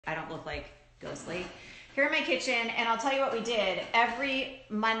I don't look like ghostly. Here in my kitchen, and I'll tell you what we did. Every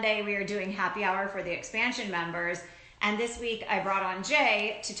Monday we are doing happy hour for the expansion members, and this week I brought on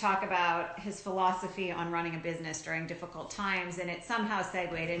Jay to talk about his philosophy on running a business during difficult times, and it somehow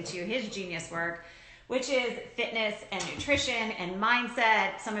segued into his genius work, which is fitness and nutrition and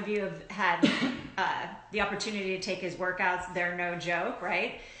mindset. Some of you have had the opportunity to take his workouts. They're no joke,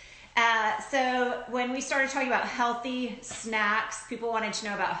 right? So when we started talking about healthy snacks, people wanted to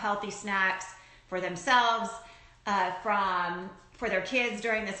know about healthy snacks for themselves, for their kids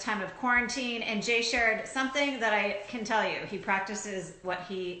during this time of quarantine. And Jay shared something that I can tell you. He practices what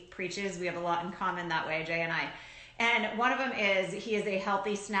he preaches. We have a lot in common that way, Jay and I. And one of them is he is a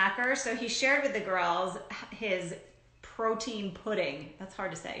healthy snacker. So he shared with the girls his protein pudding. That's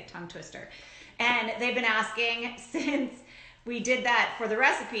hard to say, tongue twister. And they've been asking since we did that for the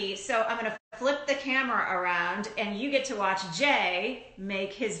recipe. So I'm going to flip the camera around and you get to watch Jay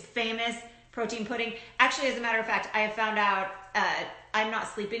make his famous protein pudding. Actually, as a matter of fact, I have found out I'm not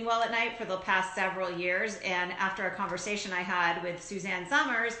sleeping well at night for the past several years. And after a conversation I had with Suzanne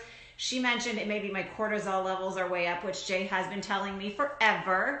Summers, she mentioned it maybe my cortisol levels are way up, which Jay has been telling me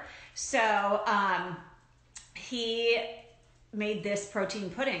forever. So he made this protein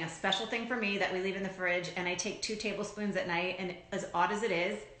pudding, a special thing for me that we leave in the fridge. And I take 2 tablespoons at night. And as odd as it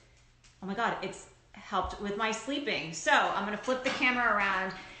is, oh my God, it's helped with my sleeping. So I'm going to flip the camera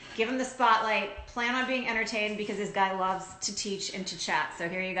around, give him the spotlight, plan on being entertained because this guy loves to teach and to chat. So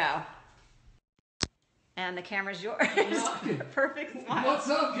here you go. And the camera's yours. Perfect smile. What's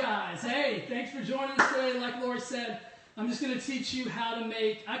up, guys? Hey, thanks for joining us today. Like Lori said, I'm just going to teach you how to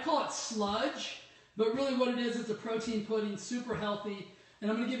make, I call it sludge, but really what it is, it's a protein pudding, super healthy.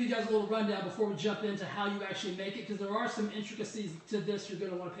 And I'm going to give you guys a little rundown before we jump into how you actually make it, because there are some intricacies to this you're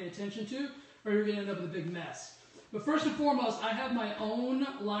going to want to pay attention to, or you're going to end up with a big mess. But first and foremost, I have my own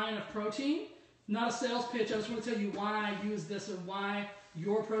line of protein. Not a sales pitch. I just want to tell you why I use this and why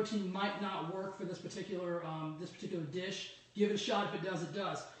your protein might not work for this particular dish. Give it a shot. If it does, it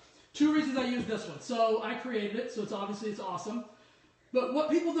does. 2 reasons I use this one. So I created it, so it's awesome. But what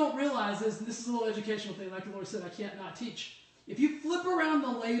people don't realize is, and this is a little educational thing, like the Lord said, I can't not teach. If you flip around the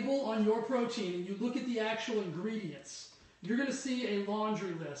label on your protein and you look at the actual ingredients, you're going to see a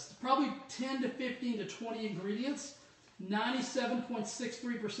laundry list. Probably 10 to 15 to 20 ingredients.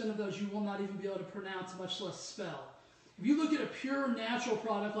 97.63% of those you will not even be able to pronounce, much less spell. If you look at a pure natural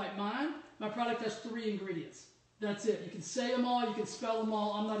product like mine, my product has 3 ingredients. That's it. You can say them all, you can spell them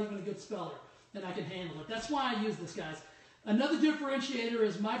all. I'm not even a good speller, and I can handle it. That's why I use this, guys. Another differentiator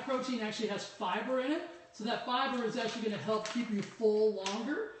is my protein actually has fiber in it, so that fiber is actually going to help keep you full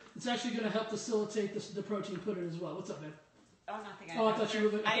longer. It's actually going to help facilitate the protein pudding as well. What's up, man? Oh, nothing. I thought you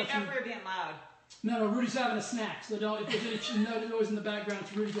were. I didn't know we were being loud. No, Rudy's having a snack, so don't. If there's any noise in the background,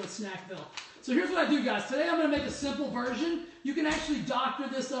 it's Rudy going Snackville. So here's what I do, guys. Today I'm going to make a simple version. You can actually doctor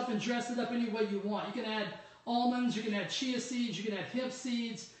this up and dress it up any way you want. You can add almonds, you can add chia seeds, you can add hemp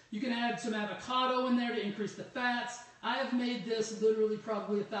seeds, you can add some avocado in there to increase the fats. I have made this literally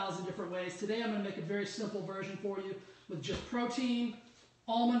probably 1,000 different ways. Today I'm going to make a very simple version for you with just protein,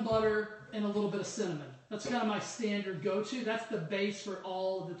 almond butter, and a little bit of cinnamon. That's kind of my standard go-to. That's the base for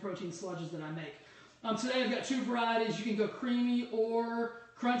all of the protein sludges that I make. Today I've got 2 varieties. You can go creamy or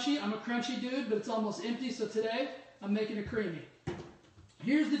crunchy. I'm a crunchy dude, but it's almost empty, so today I'm making it creamy.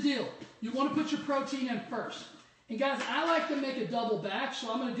 Here's the deal. You want to put your protein in first. And guys, I like to make a double batch,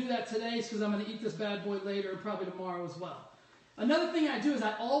 so I'm going to do that today because I'm going to eat this bad boy later and probably tomorrow as well. Another thing I do is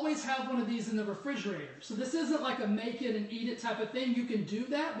I always have one of these in the refrigerator. So this isn't like a make it and eat it type of thing. You can do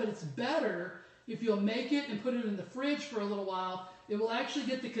that, but it's better if you'll make it and put it in the fridge for a little while. It will actually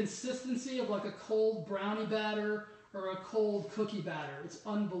get the consistency of like a cold brownie batter or a cold cookie batter. It's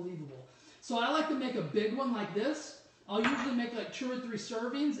unbelievable. So I like to make a big one like this. I'll usually make like 2 or 3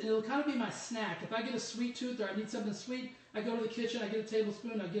 servings, and it'll kind of be my snack. If I get a sweet tooth or I need something sweet, I go to the kitchen, I get a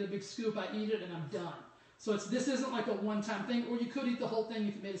tablespoon, I get a big scoop, I eat it, and I'm done. So this isn't like a one-time thing, or you could eat the whole thing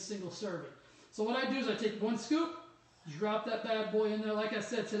if you made a single serving. So what I do is I take 1 scoop, drop that bad boy in there. Like I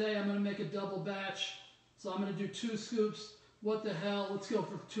said, today I'm going to make a double batch. So I'm going to do 2 scoops. What the hell? Let's go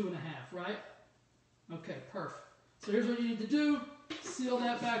for 2.5, right? Okay, perfect. So here's what you need to do. Seal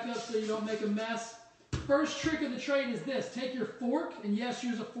that back up so you don't make a mess. First trick of the trade is this. Take your fork, and yes,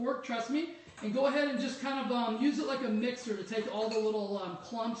 use a fork, trust me, and go ahead and just kind of use it like a mixer to take all the little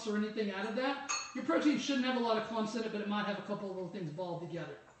clumps or anything out of that. Your protein shouldn't have a lot of clumps in it, but it might have a couple of little things balled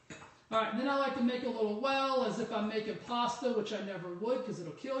together. All right, then I like to make a little well as if I'm making pasta, which I never would because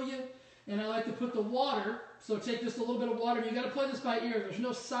it'll kill you. And I like to put the water, so take just a little bit of water. You got to play this by ear. There's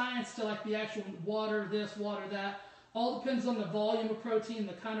no science to like the actual water this, water that. All depends on the volume of protein,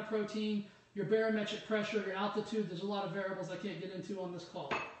 the kind of protein, your barometric pressure, your altitude. There's a lot of variables I can't get into on this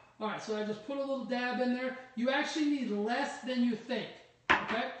call. All right, so I just put a little dab in there. You actually need less than you think,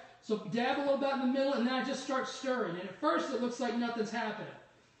 okay? So dab a little bit in the middle, and then I just start stirring. And at first, it looks like nothing's happening.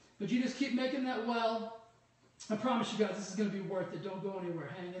 But you just keep making that well. I promise you guys, this is going to be worth it. Don't go anywhere.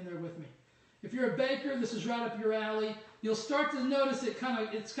 Hang in there with me. If you're a baker, this is right up your alley. You'll start to notice it's kind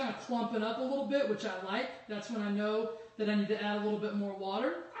of clumping up a little bit, which I like. That's when I know that I need to add a little bit more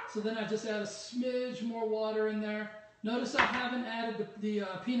water. So then I just add a smidge more water in there. Notice I haven't added the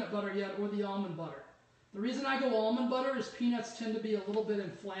peanut butter yet or the almond butter. The reason I go almond butter is peanuts tend to be a little bit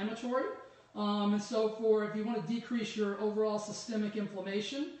inflammatory. And so if you want to decrease your overall systemic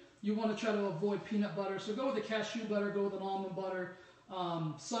inflammation, you want to try to avoid peanut butter. So go with a cashew butter, go with an almond butter,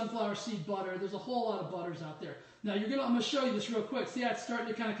 sunflower seed butter. There's a whole lot of butters out there. Now I'm going to show you this real quick. See how it's starting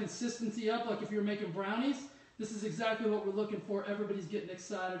to kind of consistency up, like if you're making brownies. This is exactly what we're looking for. Everybody's getting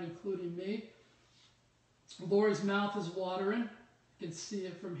excited, including me. Lori's mouth is watering. You can see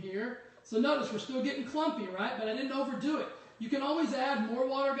it from here. So notice we're still getting clumpy, right? But I didn't overdo it. You can always add more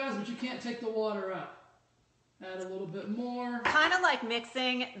water, guys, but you can't take the water out. Add a little bit more. Kind of like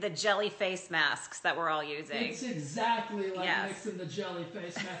mixing the jelly face masks that we're all using. It's exactly like mixing the jelly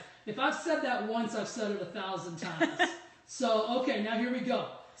face mask. If I've said that once, I've said it 1,000 times. So, okay, now here we go.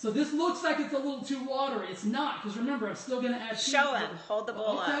 So this looks like it's a little too watery. It's not, because remember, I'm still going to add... Show him. Hold the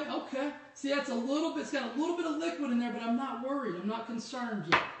bowl up. Okay. See, that's a little bit, it's got a little bit of liquid in there, but I'm not worried. I'm not concerned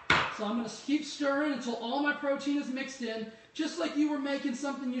yet. So I'm going to keep stirring until all my protein is mixed in, just like you were making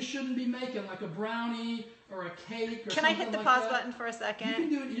something you shouldn't be making, like a brownie or a cake or Can I hit the pause button for a second? You can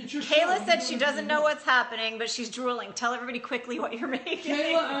do it. It's your Kayla show. said she doesn't know what's happening, but she's drooling. Tell everybody quickly what you're making.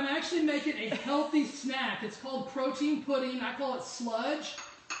 Kayla, I'm actually making a healthy snack. It's called protein pudding. I call it sludge.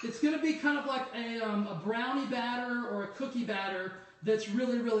 It's going to be kind of like a brownie batter or a cookie batter that's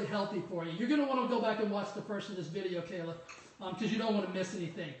really, really healthy for you. You're going to want to go back and watch the first of this video, Kayla, because you don't want to miss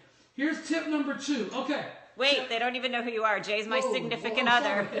anything. Here's tip number 2. Okay. Wait, they don't even know who you are. Jay's my significant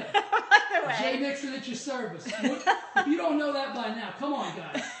other. By the way. Jay Nixon at your service. If you don't know that by now, come on,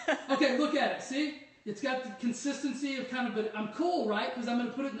 guys. Okay, look at it. See? It's got the consistency of kind of, but I'm cool, right? Because I'm going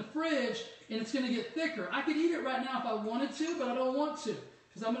to put it in the fridge, and it's going to get thicker. I could eat it right now if I wanted to, but I don't want to,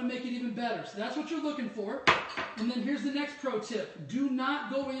 because I'm going to make it even better. So that's what you're looking for. And then here's the next pro tip. Do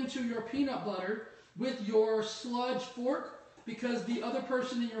not go into your peanut butter with your sludge fork, because the other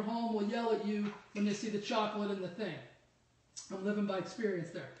person in your home will yell at you when they see the chocolate in the thing. I'm living by experience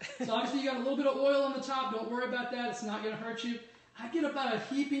there. So obviously you got a little bit of oil on the top. Don't worry about that. It's not going to hurt you. I get about a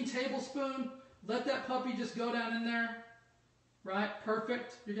heaping tablespoon. Let that puppy just go down in there. Right?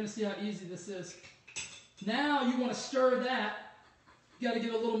 Perfect. You're going to see how easy this is. Now you want to stir that. You got to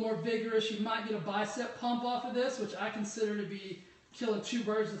get a little more vigorous. You might get a bicep pump off of this, which I consider to be killing 2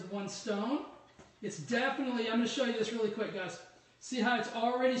 birds with 1 stone. It's definitely, I'm going to show you this really quick, guys. See how it's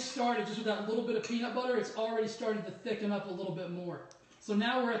already started, just with that little bit of peanut butter, it's already started to thicken up a little bit more. So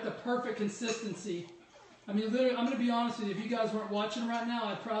now we're at the perfect consistency. I mean, literally, I'm going to be honest with you. If you guys weren't watching right now,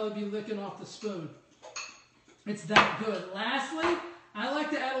 I'd probably be licking off the spoon. It's that good. Lastly, I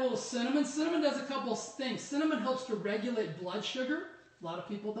like to add a little cinnamon. Cinnamon does a couple of things. Cinnamon helps to regulate blood sugar. A lot of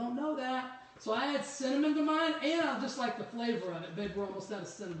people don't know that. So I add cinnamon to mine, and I just like the flavor of it. Babe, we're almost out of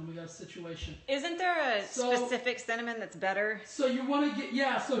cinnamon. We got a situation. Isn't there a specific cinnamon that's better? So you want to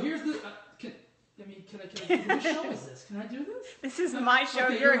get, so here's the, can I whose show is this? Can I do this? This is my show.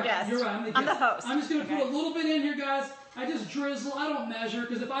 Okay, you're a guest. You're right. I'm the host. I'm just going to put a little bit in here, guys. I just drizzle. I don't measure,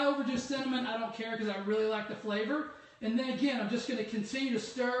 because if I overdo cinnamon, I don't care, because I really like the flavor. And then again, I'm just going to continue to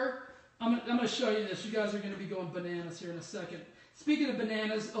stir. I'm going to show you this. You guys are going to be going bananas here in a second. Speaking of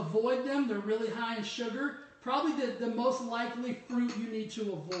bananas, avoid them. They're really high in sugar. Probably the most likely fruit you need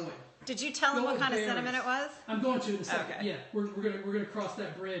to avoid. Did you tell them what kind of cinnamon it was? I'm going to in a second. Okay. Yeah, we're gonna cross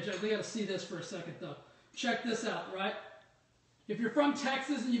that bridge. They got to see this for a second though. Check this out, right? If you're from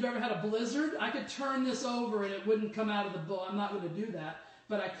Texas and you've ever had a blizzard, I could turn this over and it wouldn't come out of the bowl. I'm not going to do that,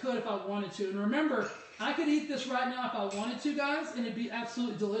 but I could if I wanted to. And remember, I could eat this right now if I wanted to, guys, and it'd be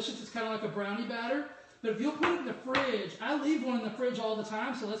absolutely delicious. It's kind of like a brownie batter. But if you'll put it in the fridge, I leave one in the fridge all the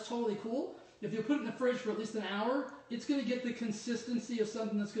time, so that's totally cool. If you put it in the fridge for at least an hour, it's going to get the consistency of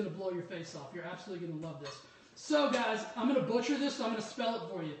something that's going to blow your face off. You're absolutely going to love this. So, guys, I'm going to butcher this, so I'm going to spell it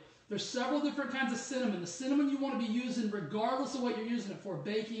for you. There's several different kinds of cinnamon. The cinnamon you want to be using, regardless of what you're using it for,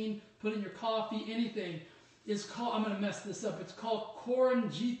 baking, put in your coffee, anything, is called, I'm going to mess this up, it's called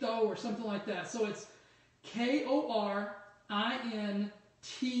𝘓𝘰𝘳𝘪 or something like that. So it's K-O-R-I-N-T-J-E.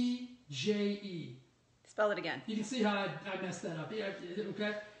 Spell it again. You can see how I messed that up. Yeah,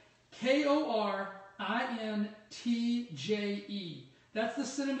 okay? K-O-R-I-N-T-J-E. INTJE. That's the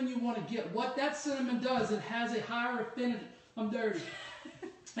cinnamon you want to get. What that cinnamon does, it has a higher affinity. I'm dirty.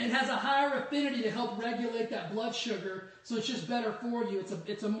 It has a higher affinity to help regulate that blood sugar, so it's just better for you.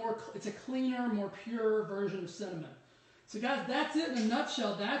 It's a cleaner, more pure version of cinnamon. So guys, that's it in a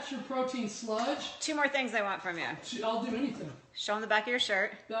nutshell. That's your protein sludge. 2 more things I want from you. I'll do anything. Show them the back of your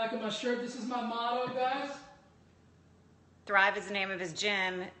shirt. Back of my shirt. This is my motto, guys. Thrive is the name of his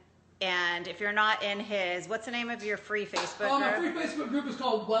gym. And if you're not in his, what's the name of your free Facebook group? My free Facebook group is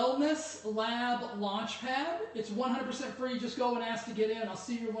called Wellness Lab Launchpad. It's 100% free. Just go and ask to get in. I'll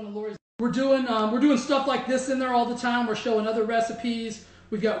see you at one of Lori's. We're doing stuff like this in there all the time. We're showing other recipes.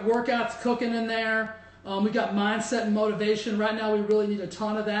 We've got workouts cooking in there. We've got mindset and motivation. Right now, we really need a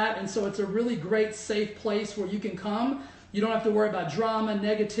ton of that. And so it's a really great, safe place where you can come. You don't have to worry about drama,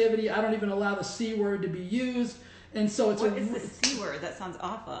 negativity. I don't even allow the C word to be used. And so it's What is the C word? That sounds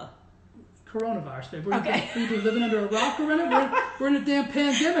awful. Coronavirus, babe. Okay. We're living under a rock around it. We're in a damn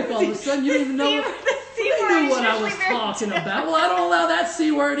pandemic all of a sudden. You don't even know what I was talking about. Well, I don't allow that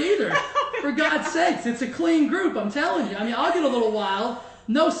C word either. For God's sakes, it's a clean group, I'm telling you. I mean, I'll get a little wild.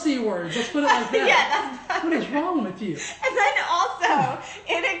 No C words. Let's put it like that. Yeah, that's what is wrong with you? And then also,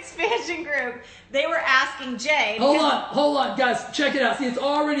 in expansion group, they were asking Jay. Hold on, guys. Check it out. See, it's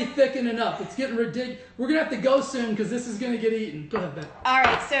already thickening up. It's getting ridiculous. We're going to have to go soon because this is going to get eaten. Go ahead, Ben. All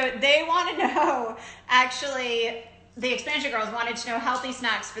right, so they want to know, actually, the expansion girls wanted to know healthy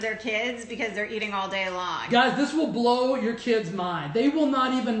snacks for their kids because they're eating all day long. Guys, this will blow your kids' mind. They will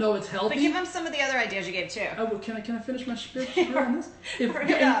not even know it's healthy. But give them some of the other ideas you gave too. Can I finish my speech on this?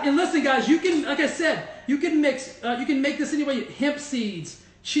 And listen, guys, you can, like I said, you can make this any way. Hemp seeds,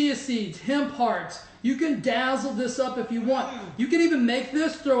 chia seeds, hemp hearts. You can dazzle this up if you want. You can even make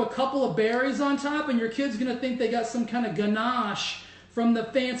this, throw a couple of berries on top, and your kid's going to think they got some kind of ganache from the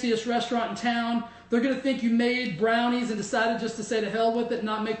fanciest restaurant in town. They're going to think you made brownies and decided just to say to hell with it,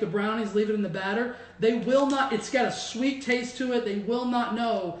 not make the brownies, leave it in the batter. They will not, it's got a sweet taste to it. They will not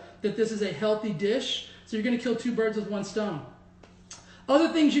know that this is a healthy dish. So you're going to kill 2 birds with 1 stone. Other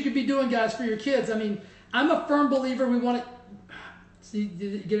things you could be doing, guys, for your kids. I mean, I'm a firm believer we want to, see,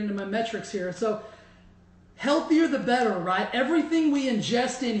 get into my metrics here. So healthier the better, right? Everything we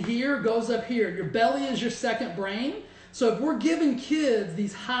ingest in here goes up here. Your belly is your second brain. So if we're giving kids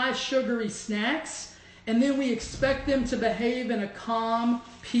these high sugary snacks and then we expect them to behave in a calm,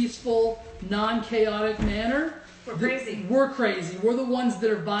 peaceful, non-chaotic manner, we're crazy. We're crazy. We're the ones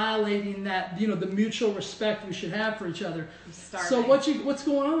that are violating that, the mutual respect we should have for each other. I'm starving. So what's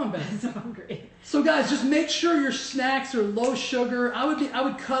going on, Ben? I'm so hungry. So guys, just make sure your snacks are low sugar. I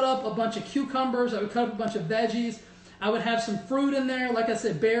would cut up a bunch of cucumbers. I would cut up a bunch of veggies. I would have some fruit in there. Like I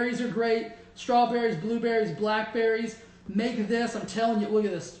said, berries are great. Strawberries, blueberries, blackberries. Make this. I'm telling you, look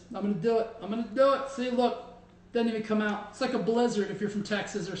at this. I'm going to do it. I'm going to do it. See, look. Doesn't even come out. It's like a blizzard if you're from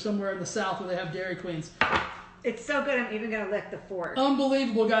Texas or somewhere in the South where they have Dairy Queens. It's so good, I'm even going to lick the fork.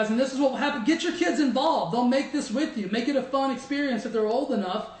 Unbelievable, guys. And this is what will happen. Get your kids involved. They'll make this with you. Make it a fun experience if they're old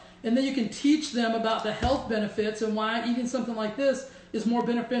enough. And then you can teach them about the health benefits and why eating something like this is more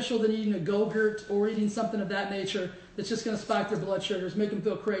beneficial than eating a Go-Gurt or eating something of that nature that's just going to spike their blood sugars, make them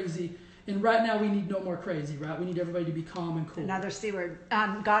feel crazy. And right now, we need no more crazy, right? We need everybody to be calm and cool. Another C word.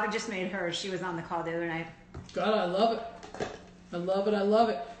 Gotta just made her. She was on the call the other night. God, I love it. I love it. I love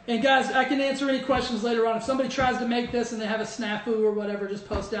it. And guys, I can answer any questions later on. If somebody tries to make this and they have a snafu or whatever, just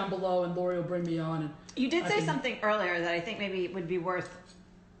post down below and Lori will bring me on. And you did say something earlier that I think maybe would be worth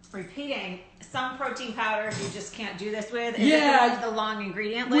repeating. Some protein powders you just can't do this with. Yeah. The long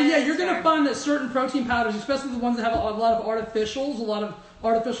ingredient list. Well, yeah, you're going to find that certain protein powders, especially the ones that have a lot of artificials, a lot of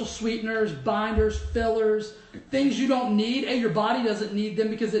artificial sweeteners, binders, fillers, things you don't need. Your body doesn't need them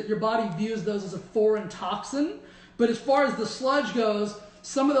because your body views those as a foreign toxin. But as far as the sludge goes,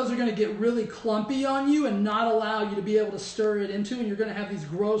 some of those are going to get really clumpy on you and not allow you to be able to stir it into, and you're going to have these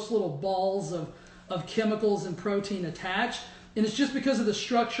gross little balls of chemicals and protein attached. And it's just because of the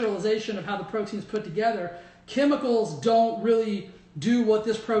structuralization of how the protein is put together. Chemicals don't really do what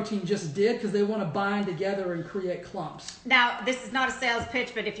this protein just did because they want to bind together and create clumps. Now, this is not a sales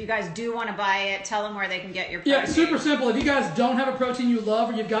pitch, but if you guys do want to buy it, tell them where they can get your protein. Yeah, super simple. If you guys don't have a protein you love,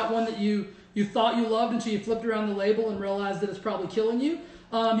 or you've got one that you thought you loved until you flipped around the label and realized that it's probably killing you,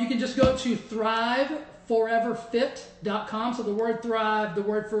 you can just go to thriveforeverfit.com. So the word thrive, the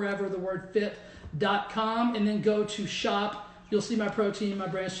word forever, the word fit.com, and then go to shop. You'll see my protein, my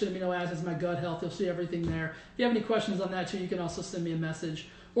branched amino acids, my gut health. You'll see everything there. If you have any questions on that too, you can also send me a message.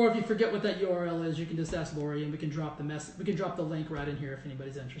 Or if you forget what that URL is, you can just ask Lori, and we can drop the link right in here if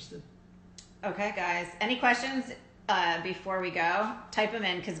anybody's interested. Okay, guys. Any questions? before we go, type them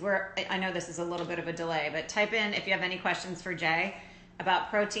in because I know this is a little bit of a delay, but type in if you have any questions for Jay about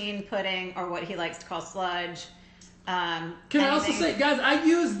protein, pudding, or what he likes to call sludge. Can I also say, guys, I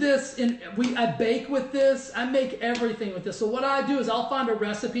use this I bake with this. I make everything with this. So what I do is I'll find a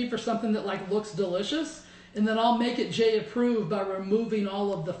recipe for something that like looks delicious, and then I'll make it Jay approved by removing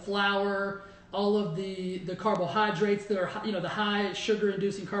all of the flour, all of the carbohydrates that are, the high sugar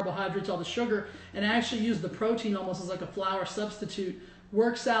inducing carbohydrates, all the sugar, and I actually use the protein almost as like a flour substitute.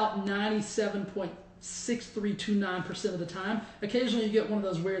 Works out 97.6329% of the time. Occasionally you get one of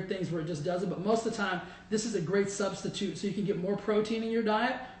those weird things where it just doesn't, but most of the time this is a great substitute, so you can get more protein in your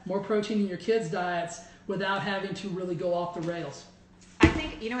diet, more protein in your kids' diets without having to really go off the rails. I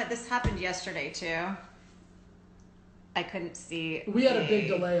think, you know what, this happened yesterday too. I couldn't see. We had a big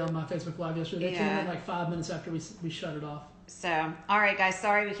delay on my Facebook Live yesterday. They Yeah. came in like 5 minutes after we shut it off. So, all right, guys,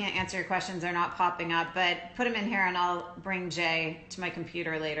 sorry we can't answer your questions. They're not popping up, but put them in here and I'll bring Jay to my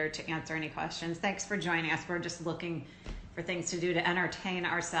computer later to answer any questions. Thanks for joining us. We're just looking for things to do to entertain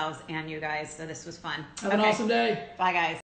ourselves and you guys, so this was fun. Have an awesome day. Bye, guys.